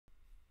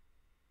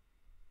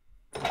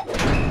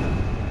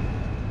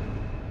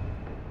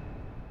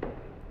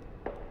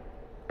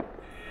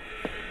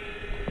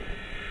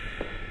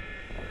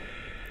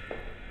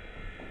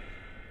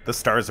The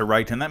stars are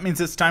right, and that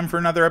means it's time for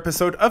another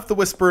episode of The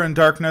Whisper in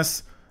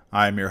Darkness.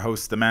 I'm your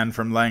host, the Man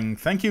from Leng.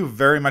 Thank you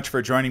very much for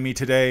joining me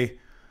today.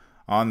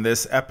 On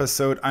this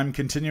episode, I'm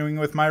continuing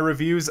with my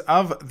reviews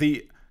of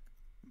the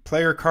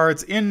player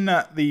cards in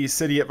the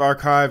City of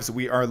Archives.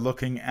 We are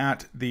looking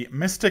at the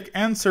Mystic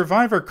and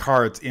Survivor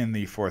cards in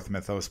the 4th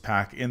Mythos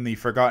pack in the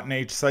Forgotten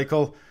Age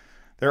cycle.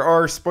 There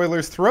are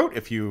spoilers throughout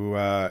if you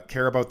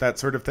care about that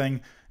sort of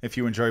thing. If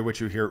you enjoy what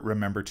you hear,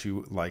 remember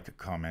to like,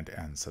 comment,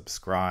 and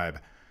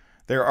subscribe.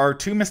 There are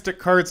 2 Mystic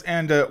cards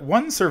and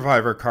 1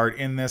 Survivor card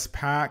in this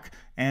pack,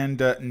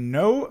 and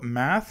no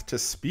math to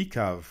speak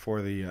of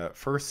for the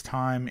first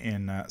time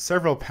in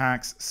several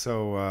packs,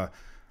 so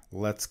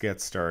let's get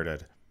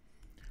started.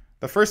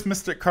 The first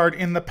Mystic card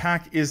in the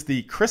pack is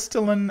the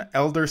Crystalline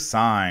Elder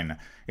Sign.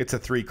 It's a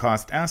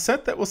 3-cost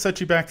asset that will set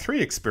you back 3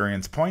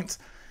 experience points.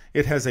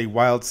 It has a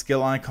wild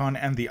skill icon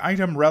and the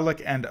item,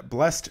 relic, and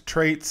blessed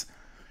traits.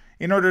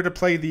 In order to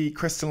play the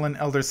Crystalline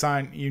Elder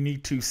Sign, you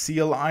need to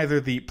seal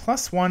either the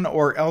 +1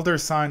 or Elder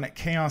Sign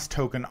Chaos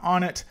token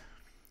on it.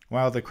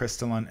 While the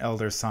Crystalline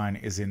Elder Sign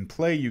is in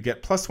play, you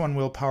get +1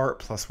 willpower,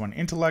 +1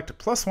 intellect,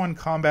 +1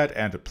 combat,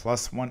 and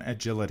 +1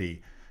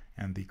 agility.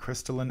 And the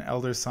Crystalline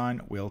Elder Sign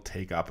will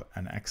take up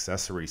an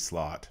accessory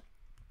slot.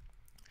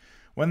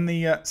 When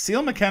the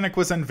seal mechanic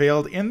was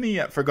unveiled in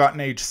the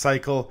Forgotten Age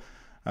cycle,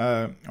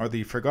 or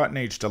the Forgotten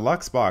Age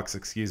Deluxe box,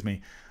 excuse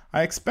me,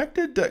 I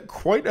expected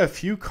quite a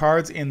few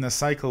cards in the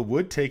cycle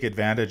would take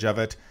advantage of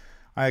it.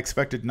 I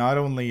expected not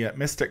only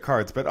Mystic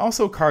cards, but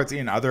also cards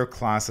in other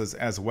classes,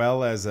 as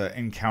well as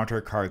encounter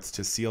cards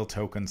to seal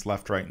tokens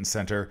left, right, and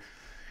center.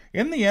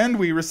 In the end,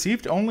 we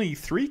received only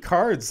 3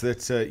 cards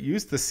that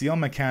used the seal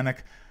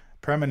mechanic: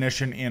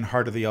 Premonition in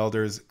Heart of the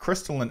Elders,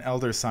 Crystalline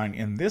Elder Sign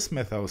in this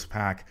Mythos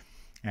pack,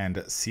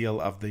 and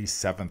Seal of the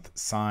 7th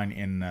Sign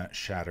in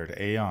Shattered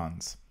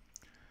Aeons.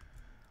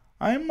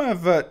 I'm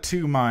of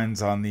 2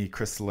 minds on the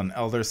Crystalline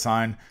Elder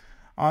Sign.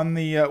 On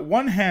the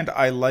one hand,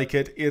 I like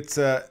it. It's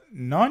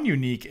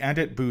non-unique and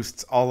it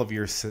boosts all of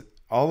your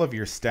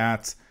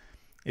stats.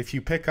 If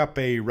you pick up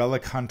a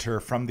Relic Hunter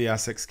from the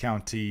Essex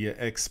County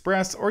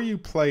Express, or you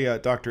play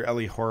Dr.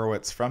 Ellie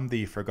Horowitz from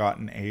the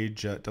Forgotten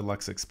Age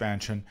Deluxe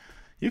expansion,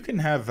 you can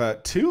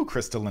have 2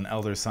 Crystalline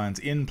Elder Signs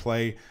in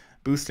play,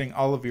 boosting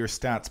all of your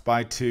stats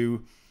by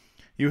 2.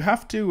 You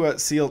have to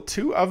seal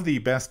 2 of the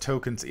best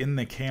tokens in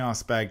the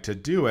Chaos bag to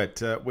do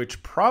it,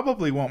 which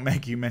probably won't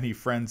make you many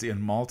friends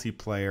in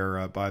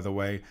multiplayer, by the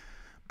way,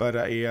 but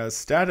a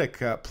static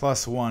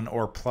 +1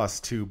 or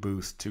 +2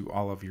 boost to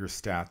all of your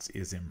stats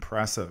is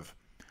impressive.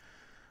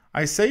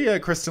 I say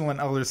Crystalline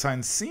Elder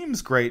Sign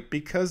seems great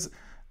because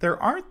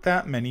there aren't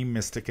that many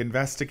Mystic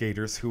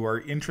Investigators who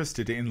are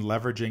interested in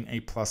leveraging a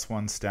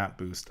 +1 stat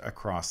boost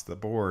across the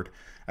board,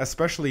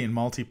 especially in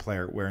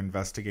multiplayer where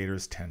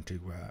Investigators tend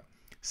to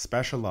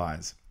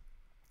specialize.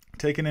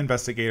 Take an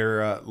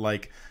investigator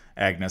like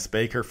Agnes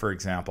Baker, for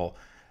example.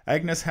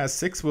 Agnes has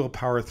 6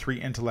 willpower, 3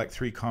 intellect,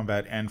 3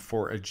 combat, and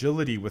 4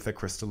 agility with a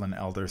Crystalline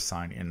Elder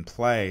Sign in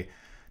play.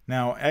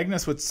 Now,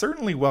 Agnes would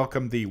certainly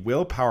welcome the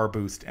willpower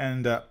boost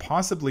and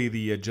possibly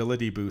the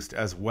agility boost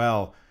as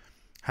well.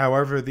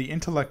 However, the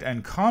intellect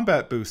and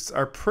combat boosts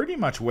are pretty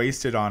much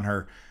wasted on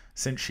her,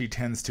 since she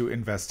tends to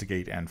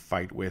investigate and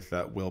fight with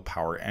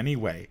willpower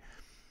anyway.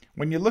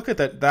 When you look at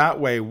it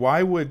that way,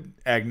 why would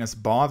Agnes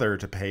bother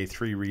to pay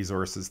 3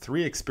 resources,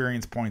 3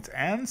 experience points,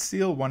 and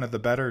seal one of the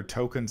better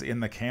tokens in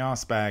the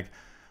Chaos bag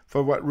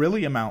for what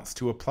really amounts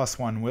to a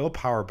 +1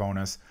 willpower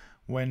bonus,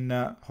 when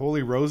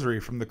Holy Rosary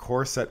from the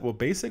core set will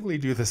basically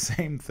do the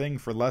same thing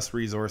for less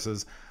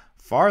resources,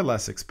 far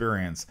less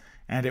experience,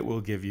 and it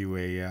will give you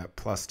a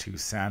 +2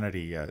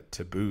 sanity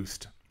to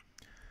boost.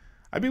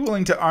 I'd be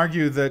willing to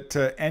argue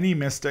that any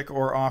Mystic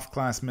or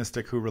off-class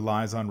Mystic who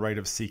relies on Rite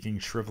of Seeking,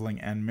 Shriveling,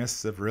 and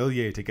Mists of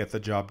Rillier to get the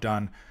job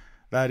done,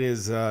 that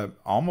is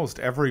almost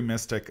every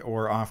Mystic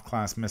or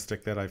off-class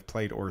Mystic that I've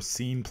played or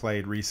seen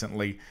played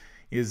recently,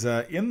 is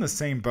in the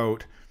same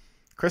boat.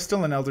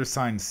 Crystalline Elder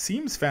Sign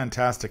seems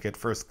fantastic at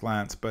first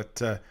glance, but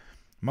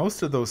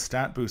most of those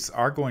stat boosts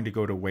are going to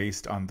go to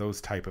waste on those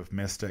type of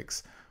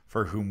Mystics,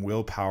 for whom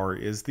willpower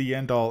is the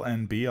end-all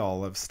and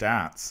be-all of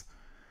stats.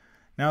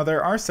 Now,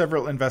 there are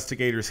several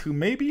investigators who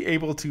may be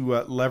able to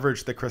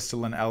leverage the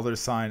Crystalline Elder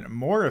Sign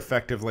more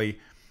effectively,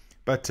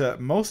 but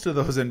most of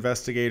those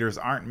investigators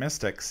aren't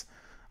Mystics.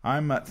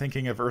 I'm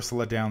thinking of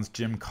Ursula Downs,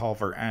 Jim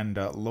Culver, and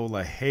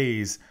Lola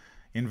Hayes,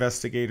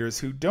 investigators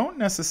who don't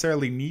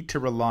necessarily need to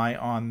rely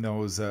on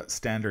those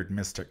standard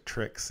Mystic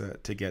tricks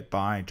to get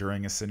by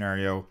during a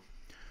scenario.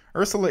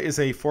 Ursula is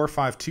a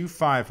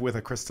 4-5-2-5 with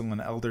a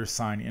Crystalline Elder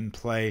Sign in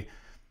play,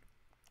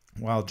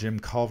 while Jim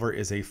Culver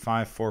is a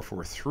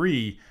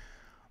 5-4-4-3.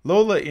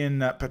 Lola in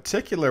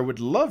particular would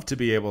love to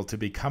be able to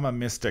become a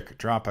Mystic,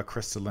 drop a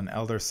Crystalline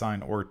Elder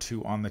Sign or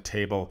 2 on the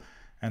table,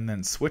 and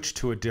then switch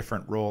to a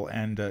different role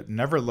and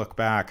never look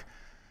back.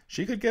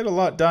 She could get a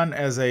lot done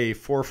as a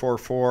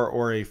 4-4-4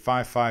 or a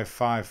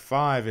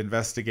 5-5-5-5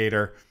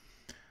 investigator.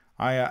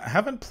 I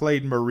haven't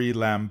played Marie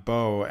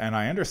Lambeau, and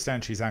I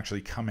understand she's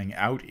actually coming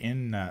out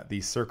in the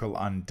Circle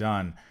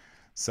Undone.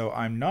 So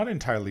I'm not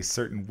entirely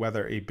certain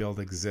whether a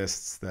build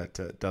exists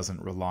that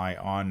doesn't rely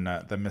on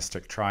the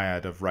Mystic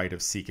Triad of Rite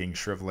of Seeking,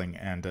 Shriveling,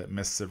 and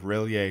Mists of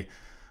Rillier.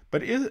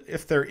 But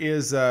if there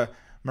is,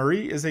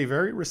 Marie is a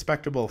very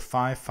respectable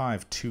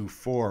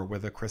 5/5/2/4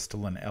 with a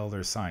Crystalline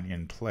Elder Sign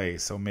in play,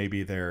 so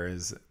maybe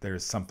there's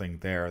something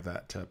there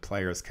that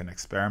players can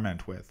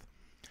experiment with.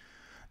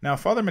 Now,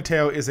 Father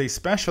Mateo is a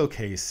special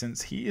case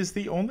since he is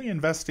the only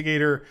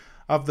investigator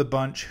of the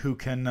bunch who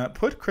can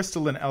put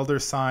Crystalline Elder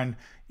Sign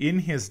in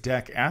his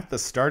deck at the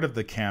start of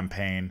the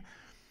campaign,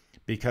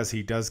 because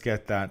he does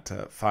get that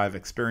 5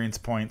 experience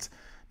points.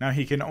 Now,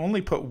 he can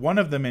only put one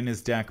of them in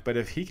his deck, but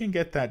if he can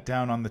get that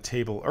down on the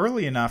table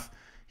early enough,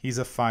 he's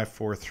a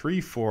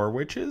 5/4/3/4,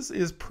 which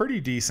is pretty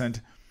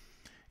decent.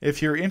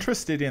 If you're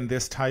interested in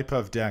this type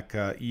of deck,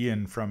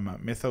 Ian from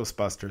Mythos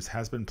Busters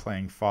has been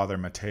playing Father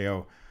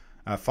Mateo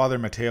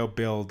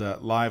build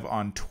live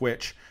on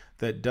Twitch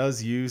that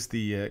does use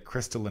the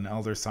Crystalline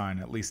Elder Sign.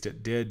 At least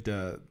it did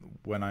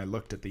when I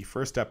looked at the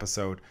first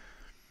episode.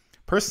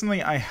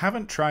 Personally, I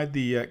haven't tried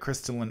the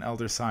Crystalline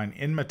Elder Sign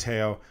in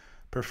Mateo,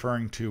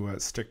 preferring to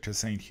stick to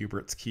St.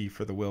 Hubert's Key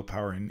for the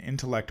willpower and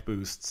intellect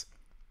boosts.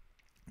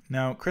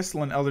 Now,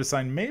 Crystalline Elder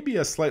Sign may be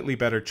a slightly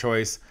better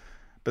choice.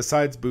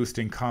 Besides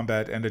boosting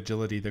combat and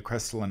agility, the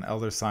Crystalline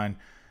Elder Sign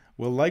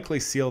will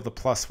likely seal the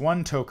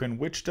 +1 token,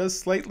 which does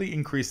slightly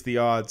increase the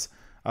odds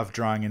of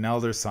drawing an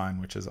Elder Sign,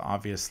 which is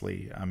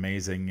obviously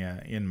amazing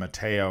in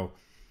Mateo.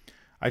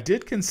 I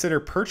did consider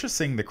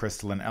purchasing the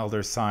Crystalline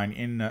Elder Sign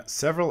in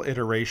several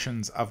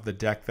iterations of the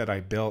deck that I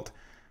built.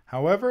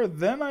 However,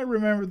 then I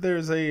remembered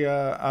there's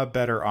a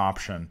better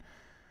option.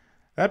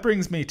 That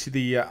brings me to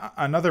the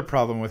another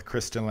problem with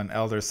Crystalline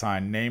Elder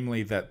Sign,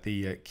 namely that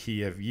the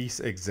Key of Ys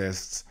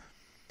exists.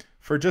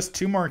 For just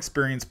 2 more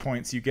experience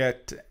points, you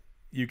get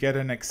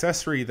an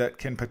accessory that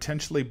can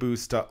potentially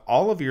boost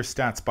all of your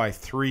stats by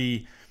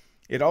 3.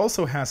 It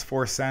also has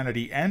 4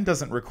 sanity and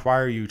doesn't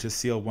require you to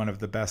seal one of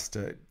the best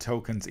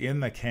tokens in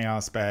the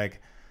Chaos bag.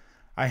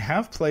 I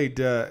have played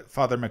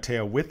Father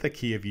Mateo with the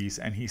Key of Ys,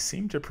 and he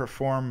seemed to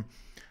perform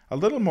a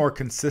little more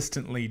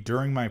consistently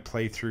during my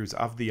playthroughs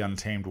of the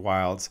Untamed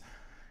Wilds.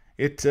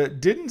 It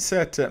didn't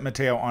set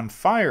Mateo on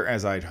fire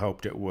as I'd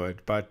hoped it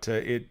would, but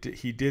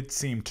he did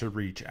seem to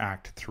reach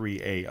Act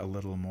 3A a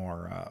little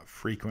more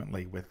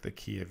frequently with the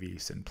Key of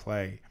Ys in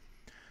play.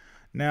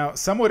 Now,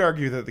 some would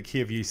argue that the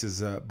Key of Ys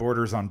is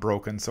borders on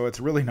broken, so it's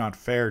really not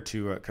fair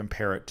to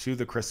compare it to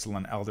the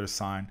Crystalline Elder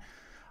Sign.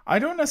 I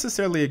don't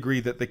necessarily agree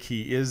that the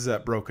key is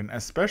broken,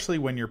 especially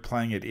when you're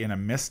playing it in a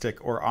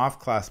Mystic or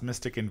off-class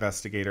Mystic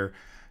Investigator,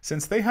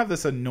 since they have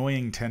this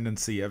annoying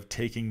tendency of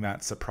taking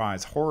that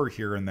surprise horror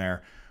here and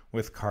there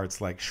with cards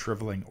like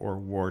Shriveling or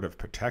Ward of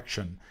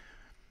Protection.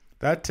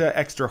 That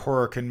extra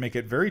horror can make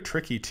it very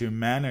tricky to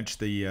manage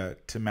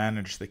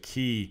the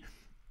key,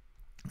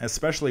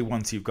 especially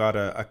once you've got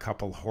a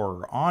couple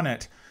horror on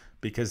it,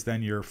 because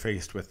then you're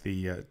faced with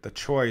the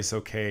choice,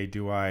 okay,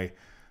 do I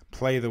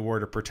play the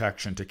Ward of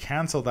Protection to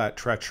cancel that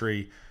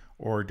treachery,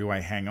 or do I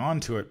hang on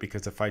to it?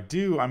 Because if I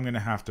do, I'm going to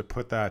have to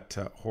put that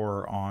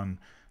horror on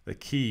the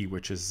key,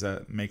 which is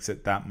makes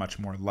it that much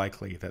more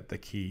likely that the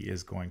key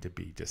is going to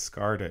be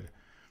discarded.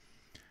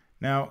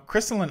 Now,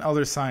 Crystalline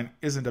Elder Sign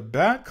isn't a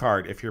bad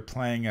card if you're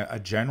playing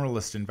a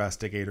generalist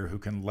investigator who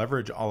can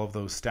leverage all of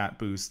those stat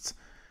boosts.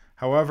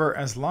 However,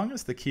 as long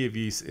as the Key of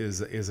Ys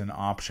is an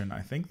option,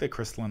 I think the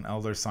Crystalline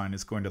Elder Sign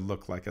is going to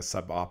look like a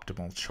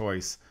suboptimal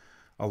choice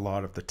a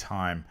lot of the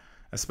time,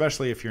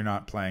 especially if you're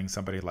not playing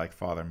somebody like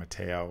Father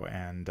Mateo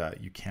and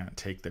you can't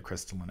take the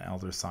Crystalline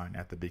Elder Sign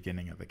at the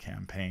beginning of the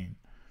campaign.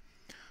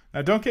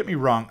 Now, don't get me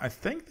wrong, I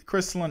think the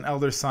Crystalline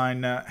Elder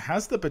Sign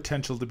has the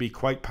potential to be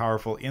quite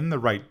powerful in the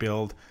right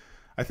build.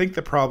 I think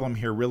the problem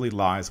here really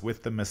lies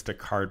with the Mystic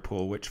card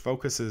pool, which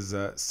focuses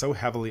so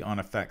heavily on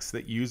effects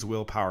that use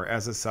willpower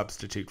as a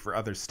substitute for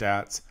other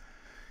stats.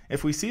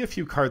 If we see a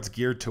few cards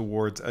geared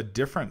towards a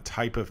different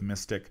type of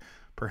Mystic,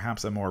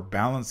 perhaps a more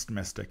balanced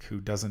Mystic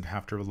who doesn't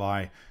have to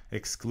rely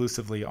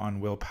exclusively on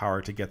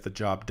willpower to get the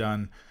job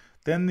done,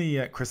 then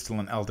the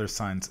Crystalline Elder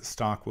Sign's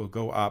stock will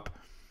go up.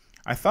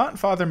 I thought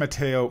Father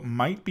Mateo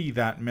might be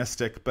that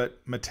Mystic, but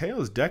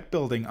Mateo's deck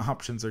building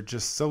options are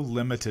just so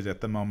limited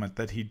at the moment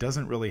that he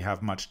doesn't really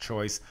have much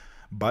choice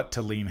but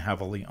to lean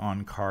heavily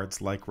on cards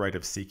like Rite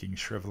of Seeking,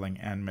 Shriveling,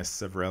 and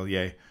Mists of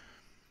Rillier.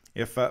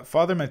 If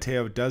Father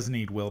Mateo does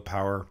need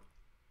willpower,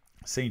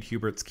 St.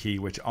 Hubert's Key,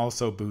 which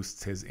also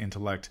boosts his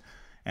intellect,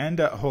 and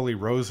Holy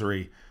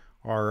Rosary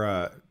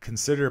are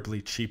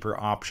considerably cheaper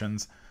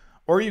options.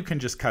 Or you can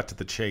just cut to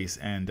the chase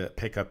and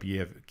pick up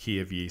Key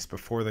of Ys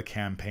before the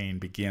campaign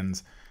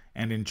begins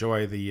and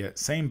enjoy the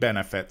same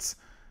benefits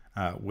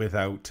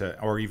without,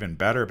 or even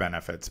better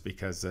benefits,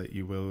 because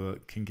you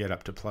can get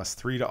up to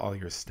 +3 to all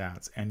your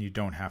stats, and you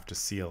don't have to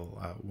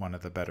seal one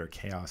of the better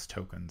Chaos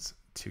tokens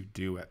to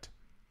do it.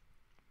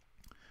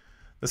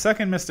 The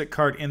second Mystic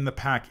card in the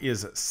pack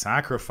is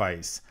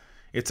Sacrifice.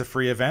 It's a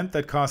free event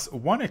that costs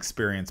 1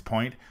 experience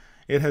point.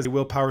 It has a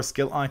willpower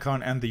skill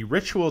icon and the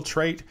ritual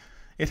trait.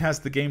 It has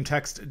the game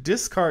text,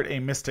 discard a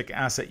Mystic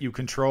asset you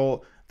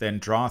control, then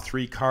draw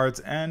 3 cards,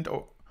 and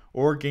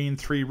or gain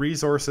 3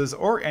 resources,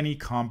 or any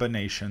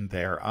combination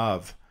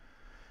thereof.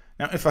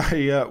 Now, if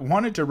I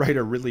wanted to write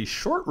a really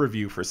short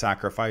review for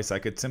Sacrifice, I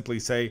could simply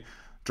say,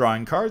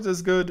 drawing cards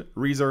is good,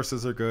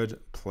 resources are good,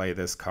 play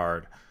this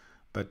card.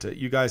 But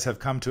you guys have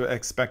come to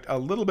expect a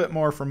little bit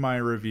more from my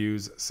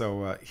reviews,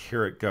 so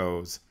here it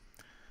goes.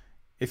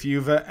 If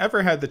you've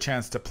ever had the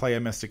chance to play a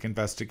Mystic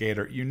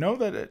Investigator, you know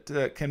that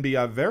it can be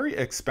a very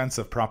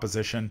expensive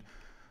proposition.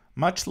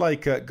 Much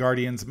like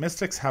Guardians,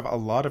 Mystics have a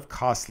lot of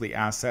costly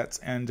assets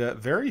and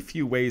very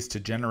few ways to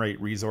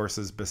generate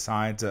resources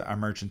besides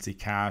emergency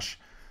cash.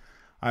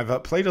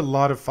 I've played a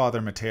lot of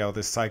Father Mateo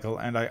this cycle,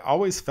 and I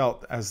always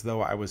felt as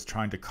though I was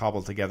trying to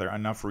cobble together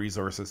enough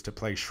resources to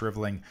play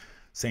Shriveling,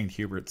 St.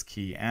 Hubert's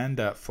Key,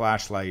 and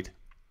Flashlight.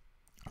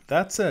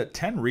 That's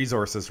 10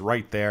 resources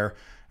right there,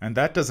 and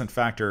that doesn't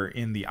factor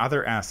in the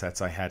other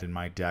assets I had in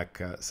my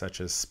deck,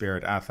 such as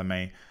Spirit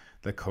Athame,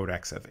 the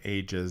Codex of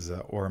Ages,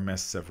 or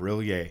Mists of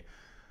Rillier.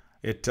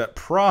 It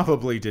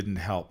probably didn't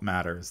help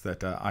matters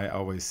that I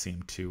always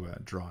seem to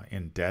draw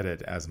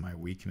Indebted as my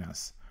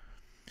weakness.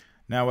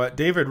 Now,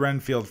 David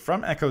Renfield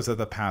from Echoes of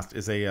the Past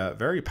is a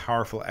very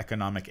powerful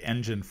economic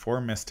engine for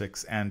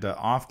Mystics and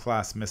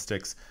off-class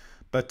Mystics,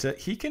 but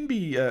he can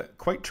be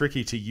quite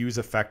tricky to use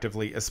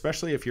effectively,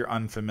 especially if you're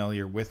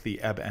unfamiliar with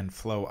the ebb and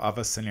flow of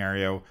a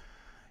scenario.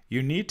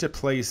 You need to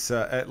place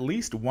at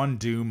least 1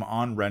 Doom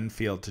on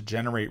Renfield to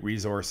generate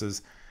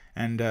resources,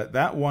 and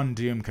that 1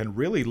 Doom can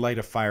really light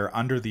a fire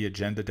under the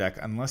agenda deck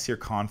unless you're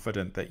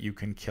confident that you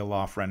can kill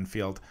off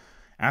Renfield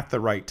at the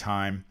right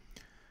time.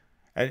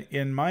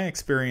 In my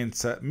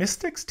experience,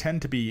 Mystics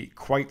tend to be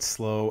quite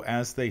slow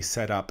as they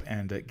set up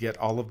and get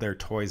all of their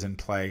toys in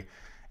play,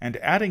 and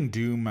adding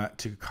Doom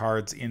to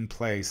cards in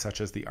play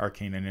such as the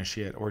Arcane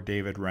Initiate or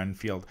David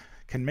Renfield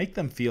can make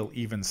them feel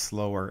even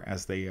slower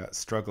as they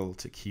struggle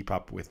to keep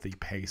up with the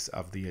pace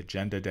of the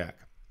agenda deck.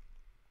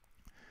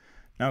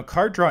 Now,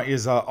 card draw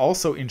is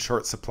also in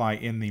short supply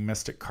in the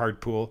Mystic card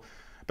pool.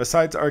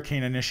 Besides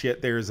Arcane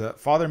Initiate, there's a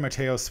Father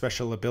Mateo's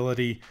special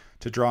ability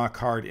to draw a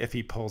card if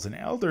he pulls an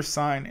Elder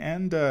Sign,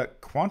 and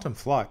Quantum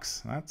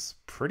Flux. That's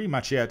pretty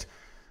much it.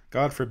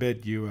 God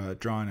forbid you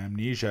draw an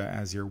Amnesia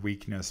as your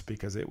weakness,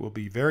 because it will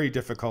be very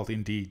difficult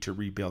indeed to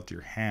rebuild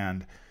your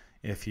hand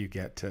if you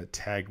get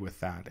tagged with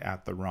that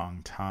at the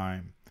wrong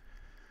time.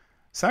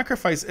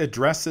 Sacrifice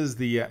addresses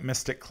the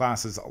Mystic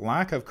class's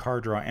lack of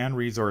card draw and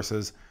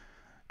resources.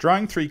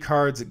 Drawing 3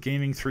 cards,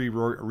 gaining 3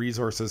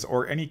 resources,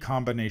 or any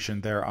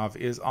combination thereof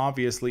is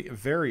obviously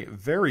very,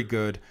 very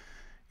good.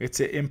 It's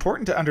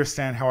important to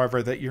understand,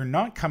 however, that you're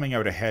not coming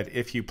out ahead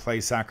if you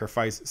play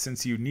Sacrifice,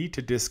 since you need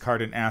to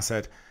discard an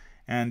asset,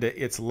 and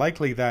it's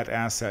likely that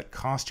asset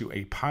cost you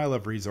a pile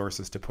of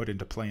resources to put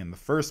into play in the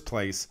first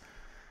place.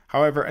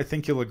 However, I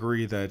think you'll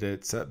agree that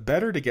it's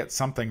better to get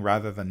something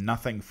rather than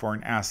nothing for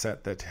an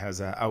asset that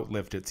has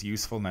outlived its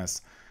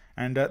usefulness,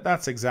 and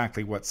that's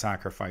exactly what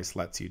Sacrifice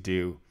lets you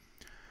do.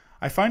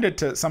 I find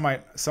it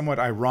somewhat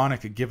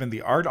ironic, given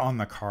the art on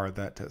the card,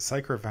 that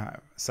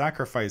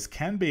Sacrifice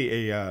can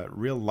be a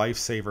real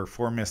lifesaver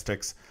for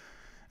Mystics.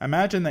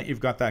 Imagine that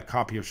you've got that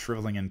copy of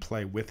Shriveling in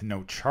play with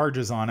no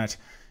charges on it.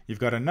 You've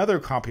got another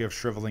copy of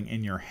Shriveling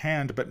in your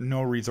hand, but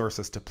no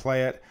resources to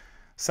play it.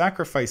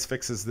 Sacrifice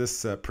fixes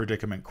this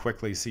predicament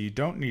quickly, so you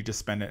don't need to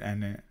spend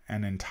an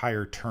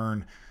entire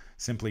turn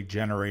simply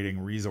generating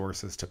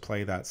resources to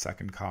play that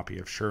second copy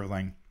of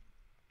Shriveling.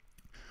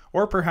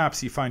 Or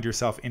perhaps you find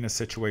yourself in a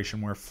situation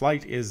where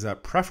flight is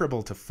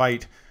preferable to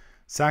fight.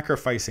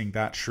 Sacrificing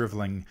that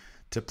Shriveling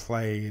to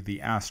play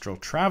the Astral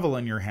Travel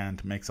in your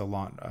hand makes a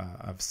lot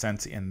of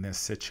sense in this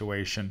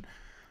situation.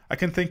 I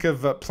can think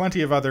of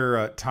plenty of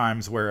other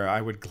times where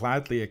I would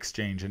gladly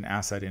exchange an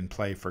asset in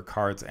play for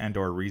cards and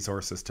or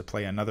resources to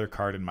play another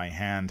card in my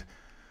hand.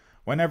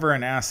 Whenever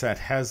an asset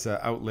has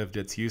outlived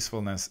its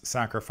usefulness,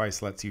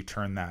 Sacrifice lets you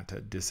turn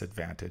that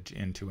disadvantage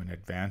into an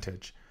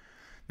advantage.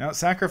 Now,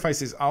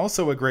 Sacrifice is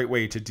also a great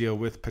way to deal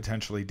with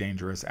potentially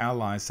dangerous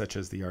allies such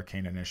as the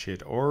Arcane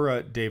Initiate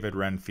or David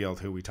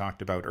Renfield, who we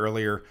talked about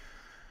earlier.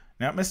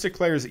 Now, Mystic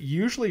players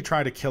usually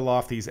try to kill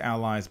off these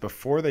allies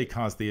before they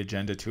cause the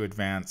agenda to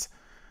advance.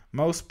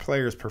 Most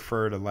players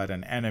prefer to let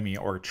an enemy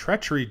or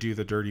treachery do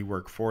the dirty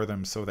work for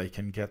them so they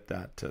can get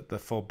the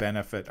full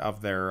benefit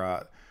of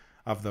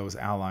those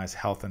allies'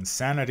 health and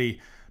sanity.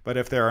 But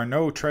if there are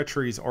no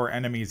treacheries or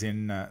enemies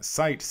in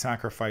sight,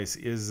 Sacrifice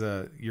is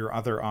your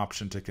other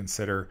option to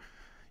consider.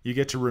 You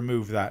get to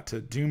remove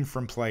that Doom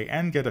from play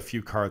and get a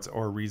few cards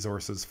or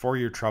resources for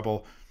your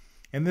trouble.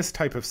 In this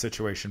type of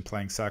situation,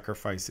 playing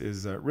Sacrifice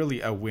is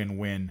really a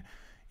win-win,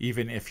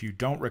 even if you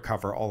don't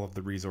recover all of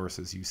the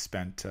resources you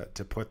spent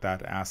to put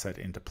that asset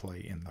into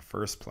play in the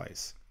first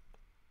place.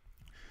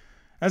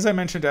 As I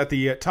mentioned at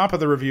the top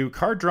of the review,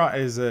 card draw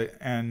is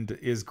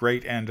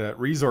great, and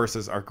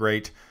resources are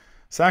great.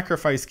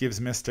 Sacrifice gives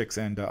Mystics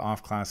and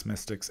off-class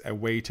Mystics a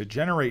way to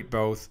generate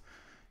both.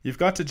 You've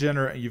got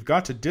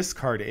to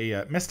discard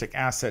a Mystic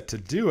asset to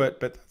do it,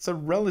 but that's a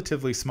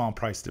relatively small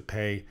price to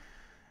pay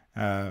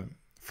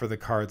for the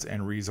cards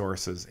and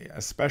resources,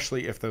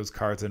 especially if those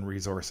cards and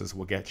resources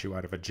will get you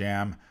out of a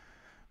jam.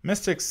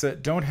 Mystics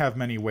don't have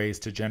many ways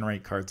to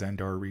generate cards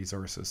and/or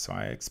resources, so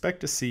I expect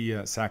to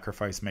see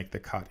Sacrifice make the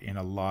cut in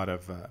a lot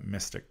of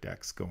Mystic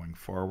decks going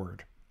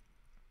forward.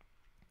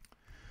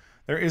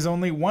 There is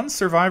only one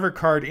Survivor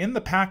card in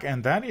the pack,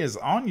 and that is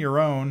On Your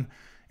Own.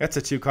 It's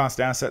a 2-cost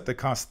asset that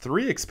costs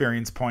 3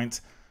 experience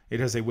points. It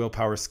has a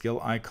willpower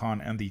skill icon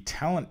and the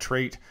talent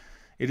trait.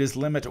 It is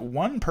limit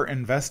 1 per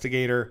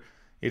investigator.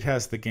 It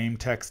has the game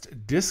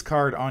text,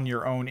 discard On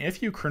Your Own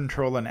if you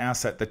control an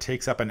asset that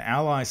takes up an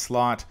ally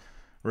slot.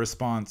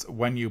 Response,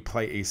 when you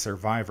play a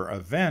Survivor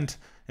event,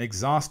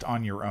 exhaust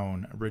On Your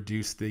Own,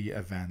 reduce the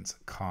event's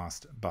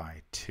cost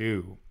by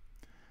 2.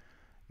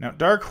 Now,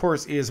 Dark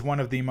Horse is one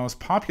of the most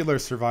popular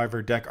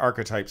Survivor deck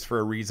archetypes for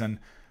a reason,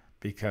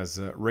 because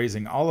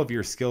raising all of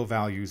your skill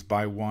values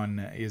by 1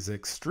 is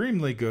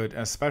extremely good,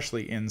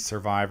 especially in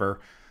Survivor.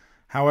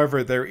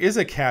 However, there is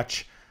a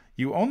catch.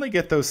 You only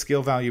get those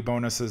skill value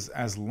bonuses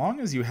as long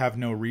as you have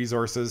no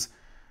resources.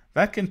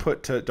 That can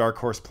put Dark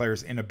Horse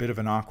players in a bit of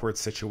an awkward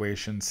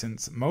situation,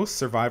 since most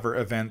Survivor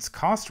events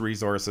cost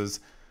resources.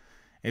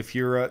 If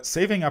you're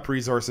saving up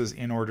resources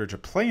in order to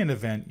play an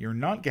event, you're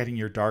not getting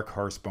your Dark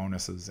Horse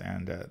bonuses,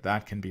 and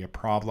that can be a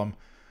problem.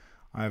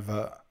 I've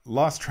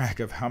lost track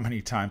of how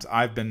many times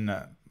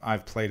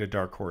I've played a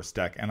Dark Horse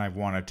deck, and I've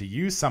wanted to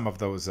use some of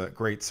those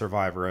great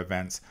Survivor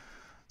events,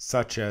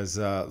 such as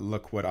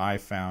Look What I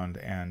Found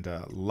and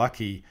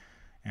Lucky,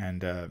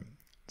 and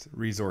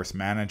resource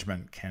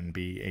management can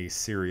be a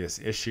serious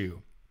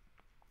issue.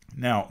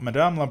 Now,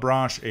 Madame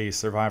Labranche, a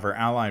Survivor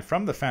ally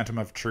from the Phantom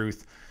of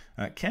Truth,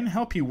 can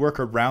help you work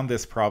around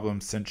this problem,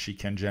 since she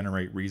can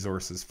generate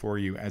resources for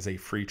you as a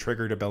free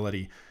triggered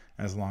ability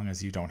as long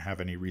as you don't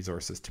have any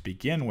resources to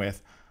begin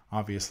with.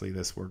 Obviously,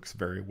 this works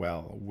very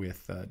well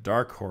with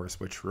Dark Horse,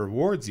 which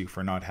rewards you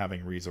for not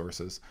having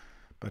resources.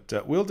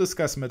 But we'll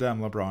discuss Madame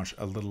Labranche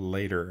a little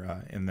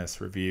later in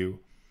this review.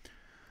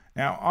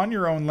 Now, On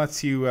Your Own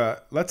lets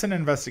an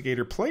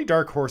investigator play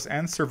Dark Horse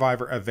and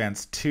Survivor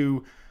events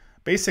too.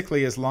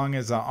 Basically, as long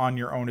as On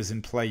Your Own is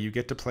in play, you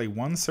get to play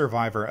 1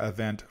 Survivor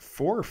event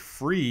for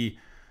free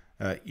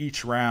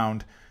each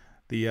round.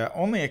 The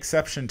only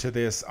exception to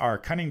this are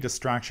Cunning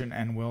Distraction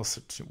and Will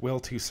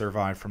to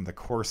Survive from the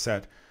core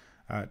set,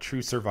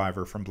 True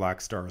Survivor from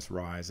Black Star's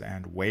Rise,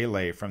 and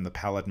Waylay from the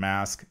Pallid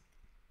Mask.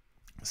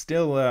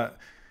 Still,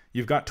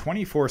 you've got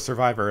 24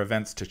 Survivor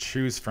events to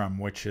choose from,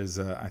 which is,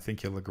 I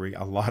think you'll agree,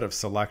 a lot of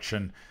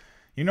selection.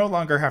 You no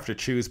longer have to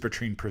choose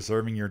between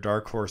preserving your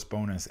Dark Horse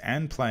bonus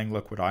and playing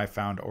Look What I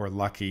Found or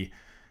Lucky.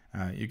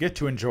 You get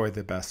to enjoy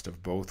the best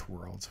of both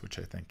worlds, which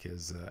I think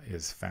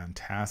is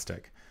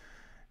fantastic.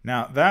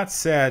 Now, that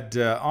said,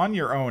 On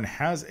Your Own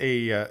has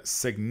a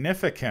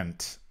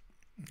significant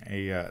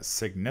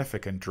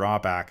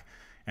drawback,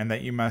 and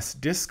that you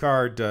must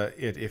discard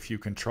it if you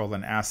control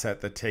an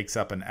asset that takes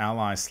up an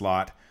ally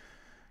slot.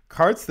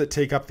 Cards that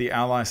take up the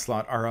ally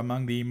slot are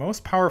among the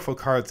most powerful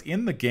cards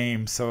in the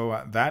game,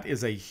 so that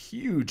is a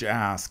huge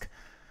ask.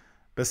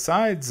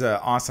 Besides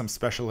awesome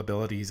special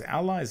abilities,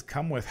 allies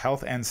come with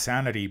health and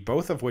sanity,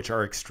 both of which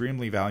are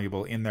extremely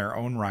valuable in their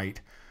own right.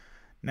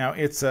 Now,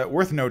 it's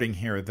worth noting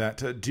here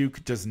that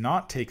Duke does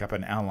not take up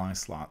an ally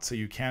slot, so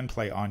you can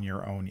play On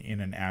Your Own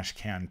in an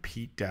Ashcan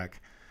Pete deck.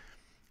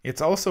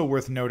 It's also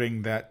worth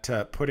noting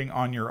that putting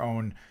On Your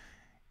Own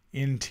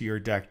into your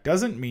deck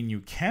doesn't mean you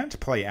can't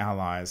play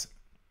allies,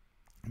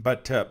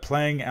 but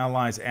playing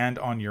allies and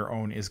On Your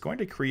Own is going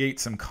to create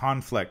some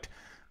conflict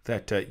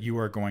that you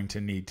are going to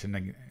need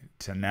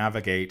to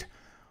navigate.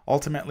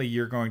 Ultimately,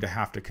 you're going to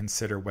have to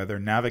consider whether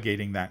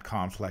navigating that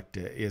conflict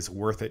is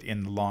worth it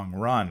in the long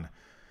run.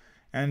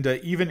 And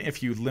even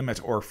if you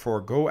limit or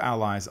forego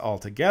allies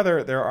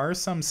altogether, there are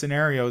some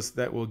scenarios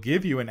that will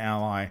give you an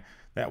ally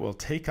that will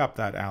take up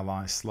that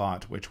ally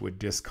slot, which would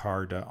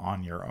discard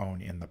On Your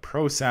Own in the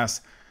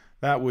process.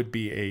 That would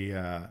be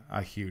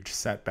a huge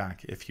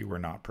setback if you were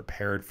not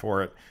prepared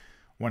for it.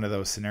 One of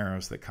those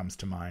scenarios that comes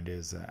to mind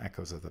is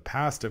Echoes of the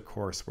Past, of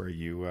course, where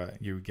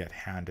you get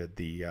handed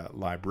the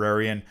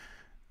librarian.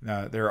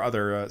 There are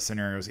other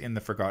scenarios in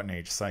the Forgotten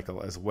Age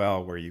cycle as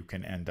well, where you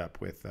can end up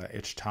with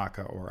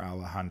Ichtaka or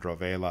Alejandro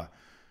Vela,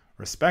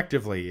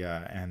 respectively,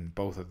 and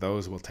both of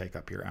those will take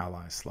up your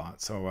ally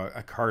slot. So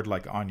a card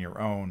like On Your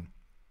Own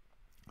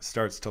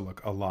starts to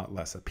look a lot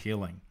less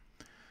appealing.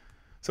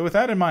 So with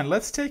that in mind,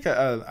 let's take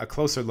a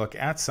closer look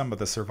at some of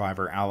the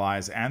Survivor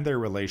allies and their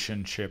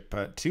relationship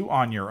to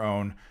On Your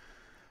Own.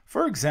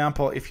 For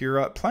example, if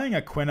you're playing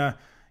Aquina,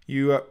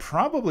 you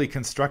probably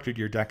constructed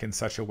your deck in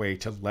such a way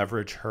to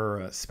leverage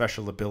her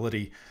special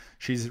ability.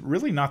 She's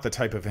really not the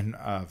type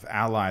of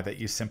ally that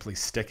you simply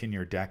stick in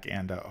your deck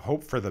and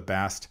hope for the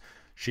best.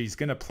 She's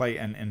going to play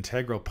an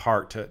integral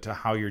part to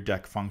how your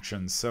deck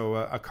functions. So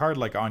a card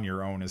like On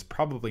Your Own is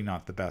probably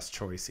not the best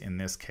choice in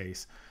this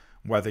case,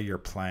 whether you're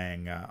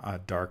playing a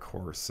Dark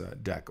Horse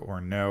deck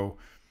or no.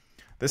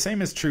 The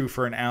same is true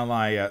for an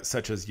ally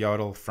such as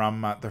Yodel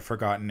from the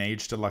Forgotten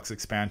Age Deluxe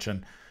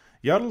expansion.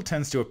 Yodel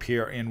tends to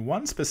appear in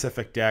one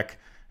specific deck,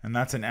 and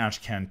that's an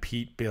Ashcan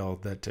Pete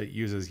build that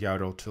uses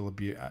Yodel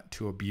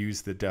to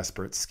abuse the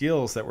desperate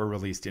skills that were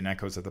released in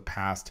Echoes of the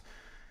Past.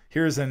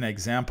 Here's an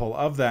example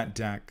of that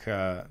deck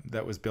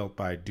that was built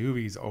by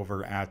Doovies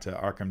over at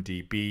Arkham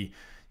DB.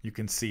 You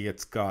can see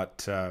it's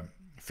got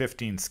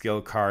 15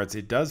 skill cards.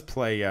 It does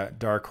play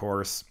Dark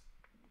Horse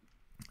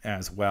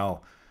as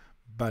well,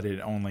 but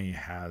it only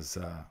has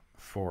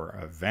 4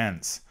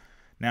 events.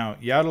 Now,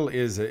 Yaddle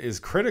is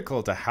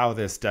critical to how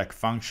this deck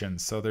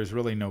functions, so there's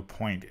really no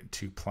point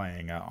to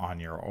playing on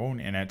your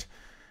own in it.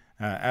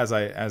 As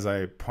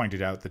I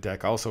pointed out, the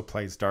deck also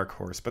plays Dark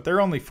Horse, but there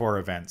are only 4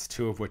 events,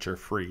 2 of which are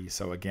free.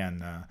 So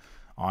again,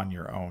 on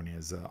your own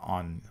is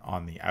on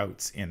the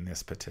outs in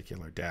this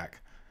particular deck.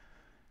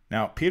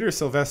 Now, Peter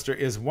Sylvester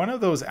is one of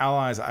those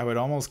allies I would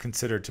almost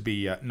consider to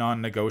be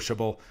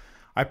non-negotiable.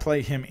 I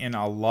play him in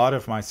a lot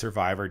of my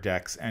Survivor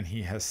decks, and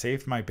he has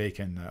saved my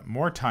bacon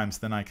more times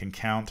than I can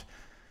count.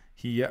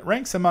 He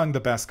ranks among the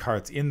best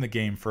cards in the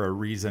game for a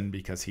reason,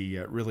 because he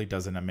really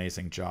does an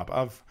amazing job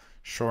of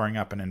shoring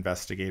up an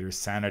investigator's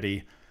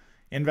sanity.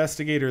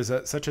 Investigators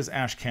such as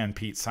Ashcan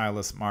Pete,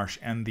 Silas Marsh,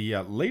 and the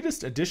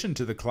latest addition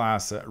to the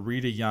class,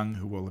 Rita Young,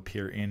 who will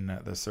appear in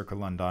the Circle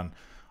London,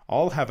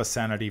 all have a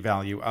sanity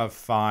value of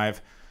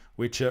 5,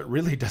 which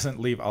really doesn't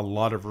leave a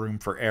lot of room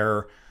for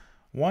error.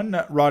 One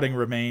Rotting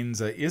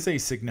Remains is a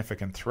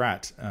significant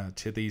threat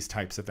to these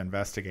types of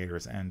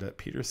investigators, and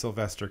Peter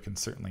Sylvester can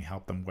certainly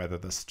help them weather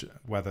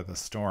the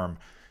storm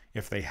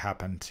if they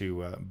happen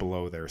to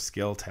blow their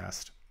skill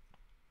test.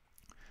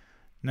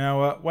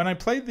 Now, when I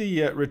played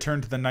the Return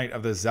to the Night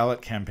of the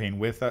Zealot campaign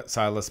with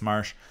Silas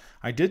Marsh,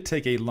 I did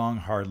take a long,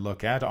 hard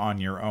look at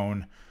On Your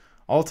Own.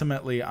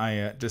 Ultimately,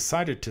 I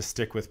decided to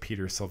stick with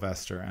Peter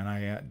Sylvester, and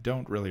I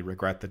don't really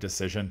regret the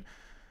decision.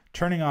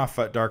 Turning off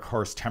Dark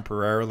Horse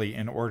temporarily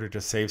in order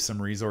to save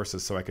some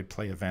resources so I could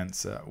play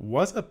events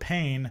was a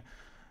pain,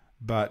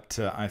 but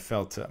I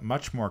felt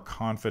much more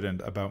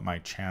confident about my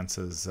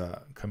chances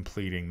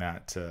completing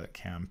that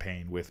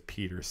campaign with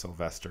Peter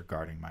Sylvester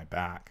guarding my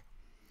back.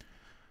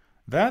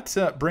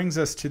 That brings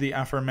us to the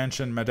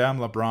aforementioned Madame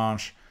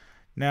Labranche.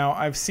 Now,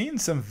 I've seen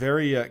some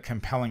very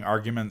compelling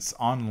arguments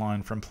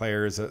online from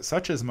players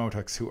such as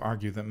Motux, who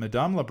argue that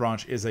Madame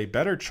Labranche is a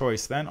better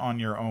choice than On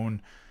Your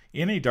Own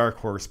in a Dark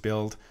Horse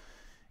build.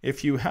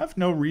 If you have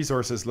no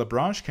resources,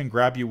 Labranche can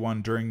grab you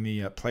one during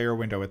the player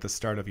window at the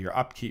start of your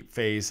upkeep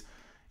phase.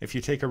 If you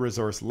take a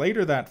resource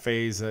later that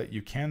phase,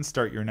 you can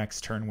start your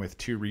next turn with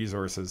 2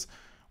 resources,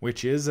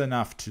 which is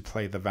enough to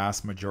play the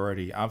vast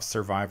majority of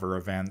Survivor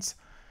events.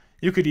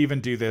 You could even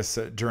do this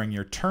during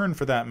your turn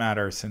for that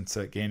matter, since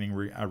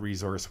gaining a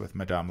resource with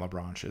Madame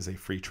Labranche is a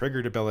free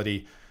triggered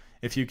ability.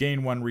 If you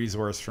gain 1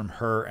 resource from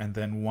her and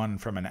then 1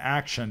 from an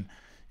action,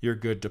 you're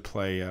good to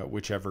play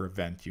whichever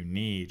event you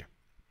need.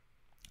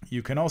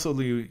 You can also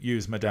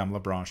use Madame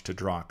Labranche to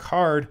draw a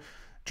card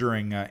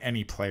during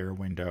any player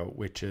window,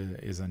 which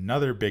is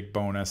another big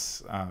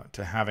bonus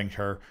to having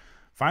her.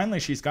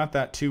 Finally, she's got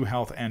that 2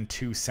 health and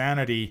 2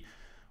 sanity,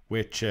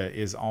 which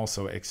is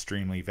also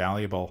extremely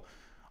valuable.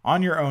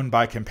 On Your Own,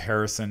 by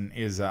comparison,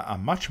 is a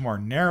much more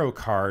narrow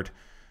card.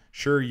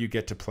 Sure, you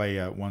get to play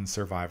 1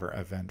 Survivor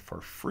event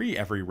for free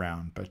every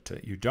round, but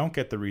you don't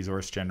get the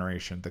resource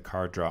generation, the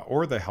card draw,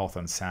 or the health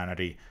and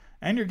sanity,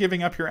 and you're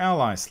giving up your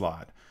ally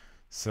slot.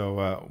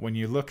 So when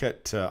you look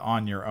at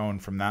On Your Own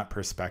from that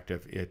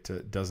perspective,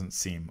 it doesn't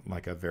seem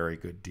like a very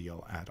good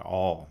deal at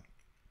all.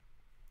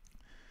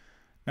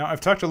 Now,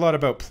 I've talked a lot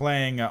about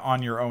playing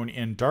On Your Own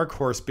in Dark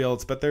Horse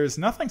builds, but there's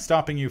nothing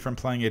stopping you from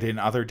playing it in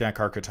other deck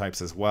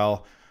archetypes as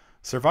well.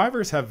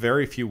 Survivors have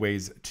very few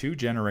ways to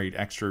generate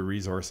extra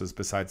resources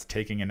besides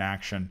taking an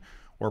action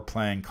or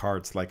playing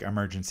cards like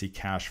Emergency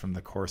Cash from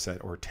the core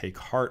set or Take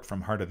Heart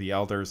from Heart of the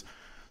Elders.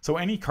 So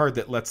any card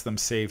that lets them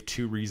save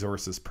 2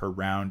 resources per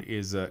round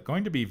is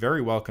going to be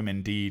very welcome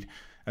indeed,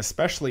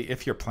 especially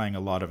if you're playing a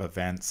lot of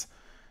events.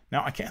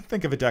 Now, I can't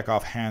think of a deck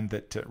offhand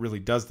that really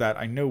does that.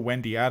 I know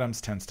Wendy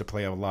Adams tends to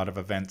play a lot of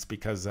events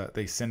because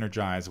they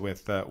synergize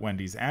with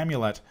Wendy's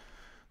Amulet.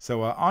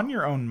 So On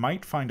Your Own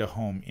might find a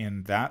home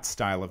in that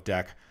style of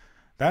deck.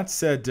 That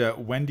said,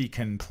 Wendy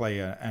can play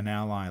an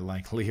ally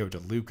like Leo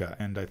DeLuca,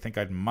 and I think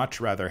I'd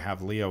much rather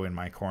have Leo in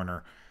my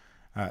corner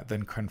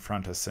than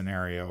confront a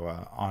scenario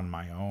on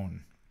my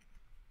own.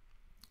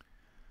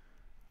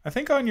 I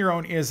think On Your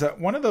Own is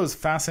one of those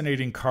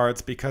fascinating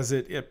cards because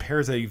it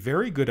pairs a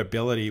very good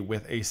ability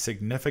with a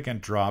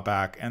significant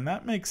drawback, and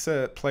that makes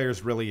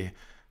players really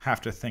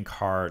have to think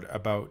hard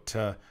about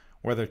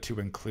whether to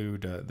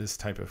include this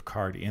type of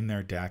card in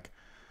their deck.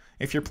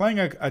 If you're playing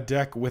a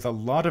deck with a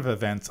lot of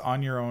events,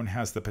 On Your Own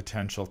has the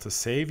potential to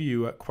save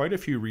you quite a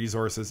few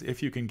resources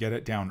if you can get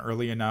it down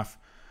early enough.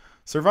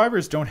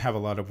 Survivors don't have a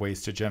lot of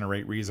ways to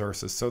generate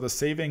resources, so the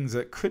savings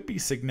could be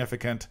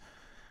significant.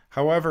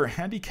 However,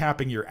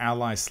 handicapping your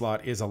ally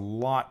slot is a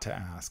lot to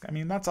ask. I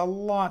mean, that's a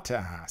lot to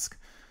ask.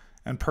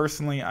 And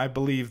personally, I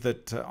believe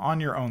that On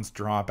Your Own's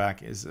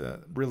drawback is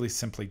really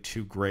simply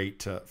too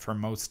great for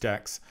most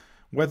decks,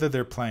 whether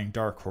they're playing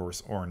Dark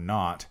Horse or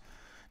not.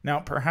 Now,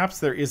 perhaps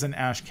there is an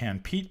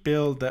Ashcan Pete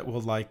build that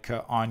will like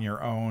On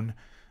Your Own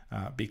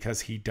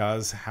because he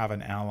does have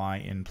an ally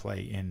in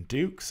play in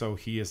Duke, so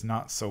he is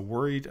not so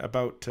worried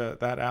about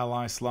that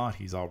ally slot.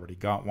 He's already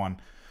got one.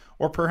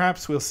 Or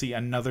perhaps we'll see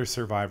another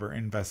survivor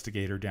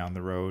investigator down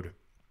the road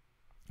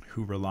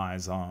who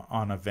relies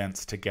on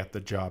events to get the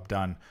job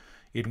done,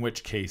 in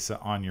which case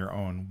on your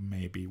own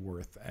may be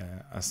worth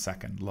a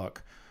second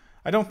look.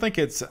 I don't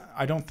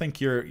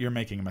think you're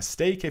making a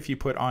mistake if you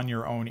put on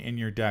your own in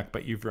your deck,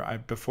 but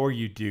before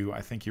you do,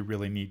 I think you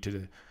really need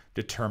to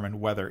determine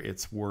whether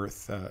it's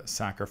worth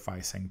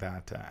sacrificing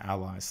that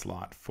ally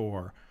slot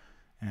for.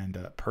 And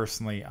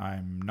personally,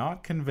 I'm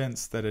not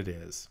convinced that it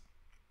is.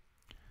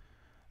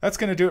 That's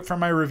going to do it for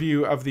my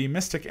review of the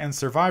Mystic and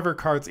Survivor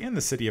cards in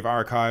the City of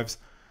Archives.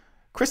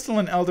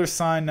 Crystalline Elder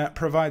Sign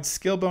provides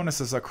skill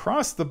bonuses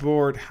across the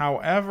board.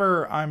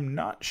 However, I'm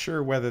not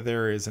sure whether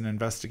there is an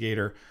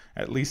investigator,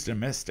 at least a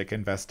Mystic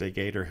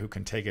investigator, who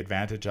can take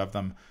advantage of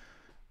them.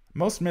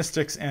 Most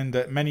Mystics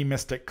and many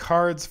Mystic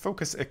cards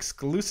focus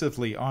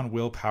exclusively on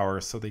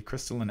willpower, so the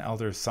Crystalline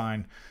Elder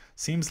Sign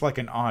seems like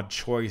an odd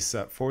choice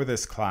for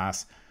this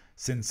class,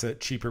 since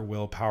cheaper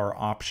willpower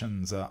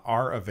options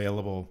are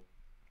available.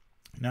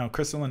 Now,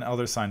 Crystalline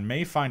Elder Sign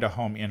may find a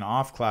home in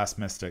off-class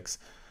Mystics,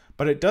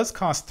 but it does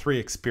cost 3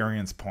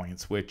 experience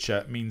points, which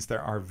means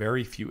there are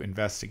very few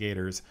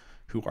investigators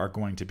who are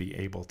going to be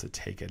able to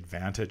take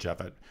advantage of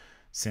it,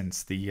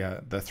 since the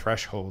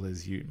threshold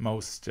is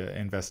most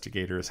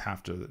investigators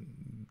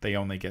they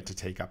only get to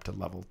take up to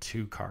level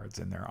 2 cards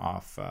in their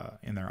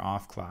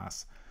off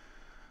class.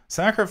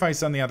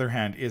 Sacrifice, on the other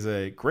hand, is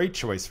a great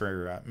choice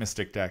for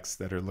Mystic decks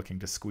that are looking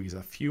to squeeze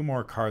a few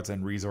more cards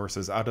and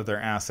resources out of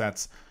their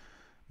assets.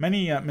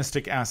 Many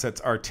Mystic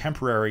assets are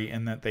temporary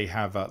in that they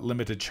have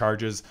limited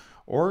charges,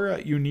 or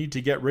you need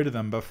to get rid of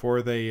them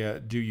before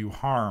they do you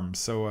harm.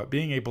 So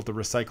being able to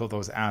recycle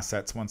those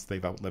assets once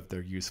they've outlived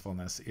their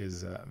usefulness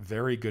is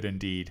very good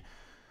indeed.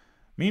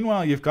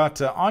 Meanwhile, you've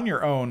got On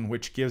Your Own,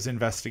 which gives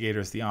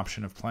investigators the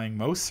option of playing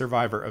most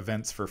Survivor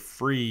events for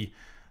free.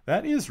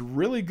 That is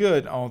really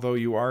good, although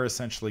you are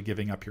essentially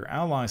giving up your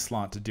ally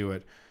slot to do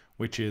it,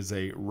 which is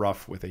a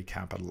rough with a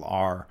capital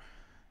R.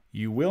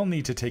 You will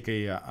need to take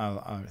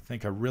I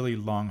think a really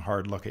long,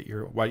 hard look at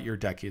what your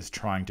deck is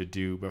trying to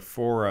do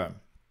before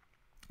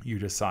you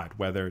decide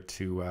whether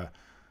to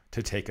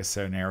take a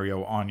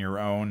scenario on your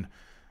own.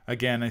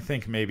 Again, I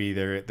think maybe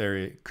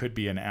there could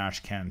be an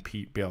Ashcan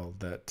Pete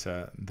build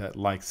that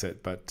likes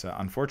it, but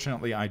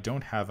unfortunately, I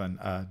don't have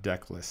a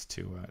deck list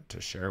to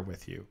share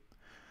with you.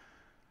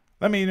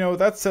 Let me know.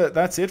 That's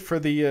it for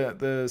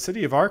the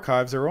City of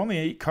Archives. There are only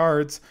 8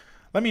 cards.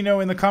 Let me know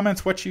in the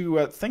comments what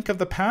you think of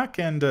the pack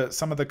and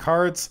some of the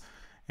cards,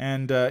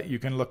 and you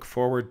can look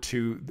forward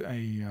to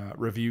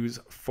reviews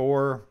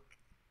for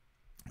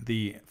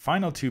the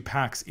final 2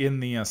 packs in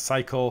the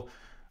cycle,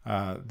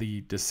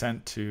 the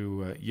Descent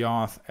to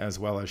Yoth as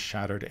well as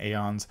Shattered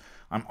Aeons.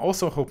 I'm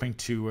also hoping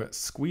to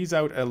squeeze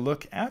out a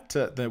look at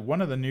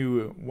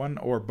one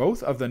or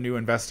both of the new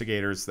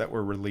investigators that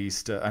were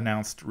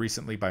announced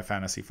recently by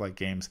Fantasy Flight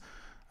Games.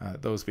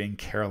 Those being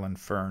Carolyn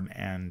Fern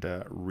and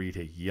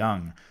Rita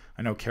Young.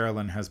 I know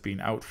Carolyn has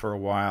been out for a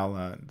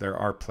while. There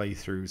are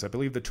playthroughs. I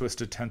believe the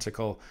Twisted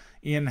Tentacle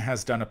Ian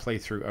has done a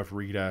playthrough of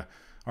Rita,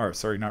 or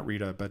sorry, not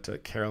Rita,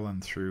 but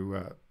Carolyn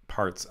through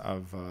parts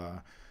of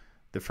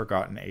the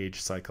Forgotten Age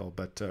cycle.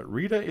 But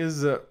Rita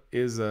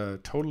is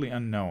totally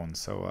unknown,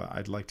 so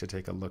I'd like to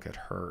take a look at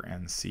her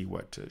and see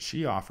what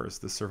she offers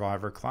the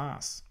Survivor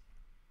class.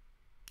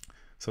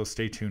 So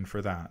stay tuned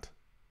for that.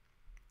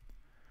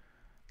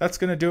 That's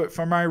going to do it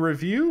for my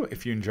review.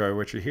 If you enjoy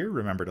what you hear,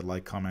 remember to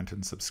like, comment,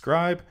 and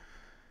subscribe.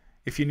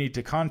 If you need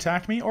to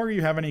contact me or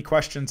you have any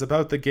questions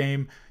about the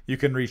game, you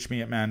can reach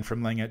me at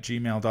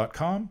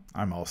manfromleng@gmail.com.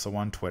 I'm also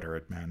on Twitter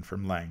at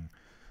manfromleng.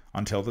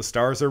 Until the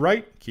stars are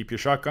right, keep your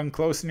shotgun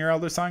close and your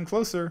elder sign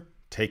closer.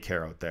 Take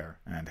care out there,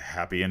 and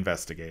happy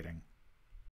investigating.